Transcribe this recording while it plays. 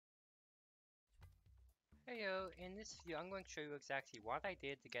Hey yo, in this video I'm going to show you exactly what I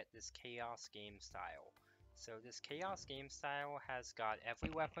did to get this Chaos game style. So this Chaos game style has got every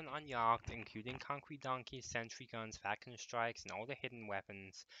weapon unlocked, including Concrete Donkeys, Sentry Guns, Vacuum Strikes, and all the hidden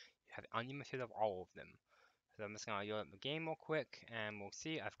weapons. You have unlimited of all of them. So I'm just going to load up the game real quick, and we'll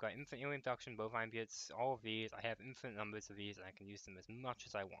see. I've got Infinite Alien Abduction, Bovine Bits, all of these. I have infinite numbers of these, and I can use them as much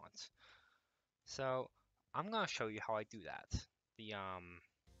as I want. So I'm going to show you how I do that.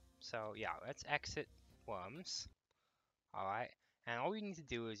 So yeah, let's exit Worms. Alright, and all you need to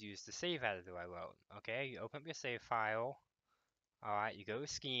do is use the save editor I wrote. Okay, you open up your save file. Alright, you go to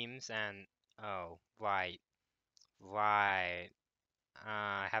schemes and oh, right. I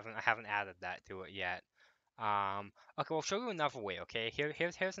haven't added that to it yet. Okay, we'll show you another way, okay?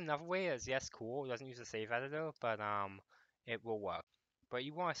 Here's another way that's yes cool, it doesn't use the save editor, but it will work. What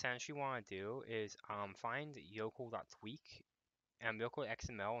you essentially want to do is find yokel.tweak and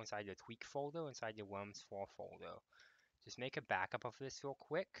yokel.xml inside your tweak folder inside your worms4 folder. Just make a backup of this real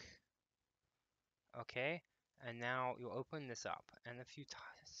quick. Okay, and now you'll open this up, and if you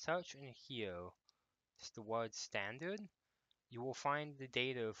search in here, just the word standard, you will find the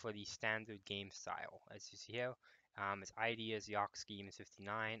data for the standard game style. As you see here, its ID is Yock Schemes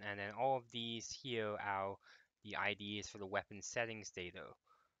 59, and then all of these here are the IDs for the weapon settings data.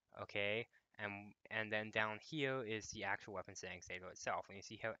 Okay, and then down here is the actual weapon settings data itself. And you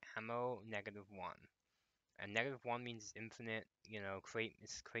see here, ammo -1. And -1 means infinite,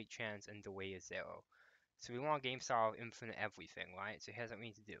 crate chance, and delay is 0. So we want a game style of infinite everything, right? So here's what we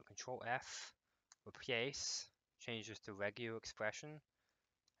need to do. Control F, replace, change this to regular expression.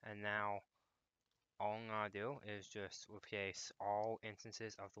 And now all I'm gonna do is just replace all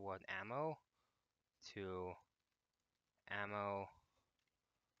instances of the word ammo to ammo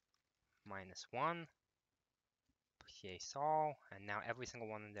 -1. Replace all, and now every single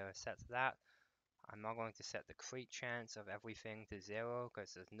one in there is set to that. I'm not going to set the crate chance of everything to 0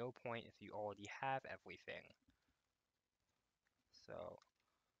 because there's no point if you already have everything. So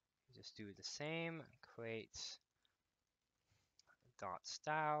just do the same, create dot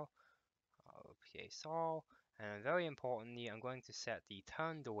style, replace all, and very importantly, I'm going to set the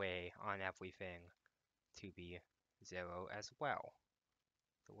turn delay on everything to be 0 as well.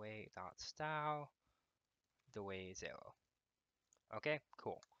 Delay dot style, delay 0. Okay,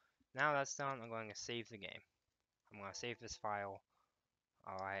 cool. Now that's done, I'm going to save the game. I'm going to save this file.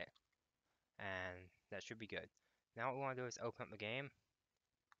 Alright, and that should be good. Now what we want to do is open up the game.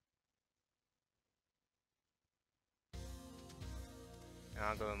 And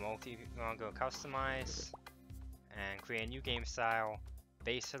I'll go customize and create a new game style,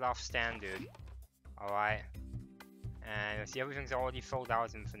 base it off standard. Alright. And you'll see everything's already filled out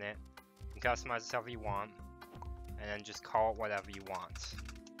as infinite. You can customize it however you want. And then just call it whatever you want.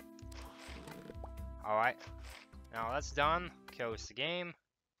 Alright. Now that's done. Close the game.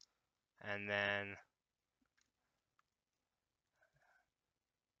 And then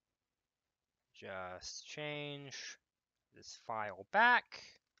just change this file back.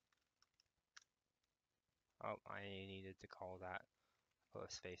 Oh, I needed to call that. Put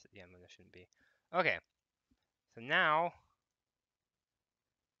a space at the end when there shouldn't be. Okay. So now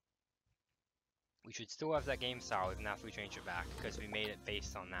we should still have that game style even after we change it back because we made it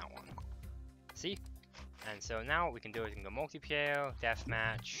based on that one. See? And so now what we can do is we can go multiplayer,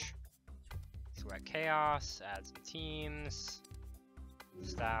 deathmatch, select chaos, add some teams,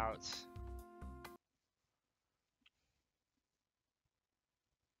 stout.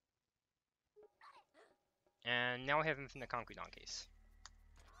 And now we have infinite concrete donkeys.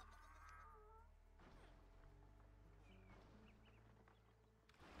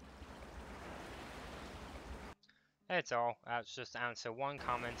 That's all. That's just to answer one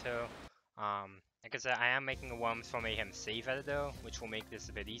commenter. Like I said, I am making a Worms for Mayhem save editor, which will make this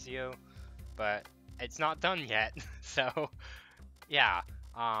a bit easier, but it's not done yet. So, yeah.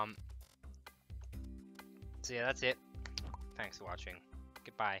 So yeah, that's it. Thanks for watching.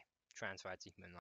 Goodbye. Transfer to human.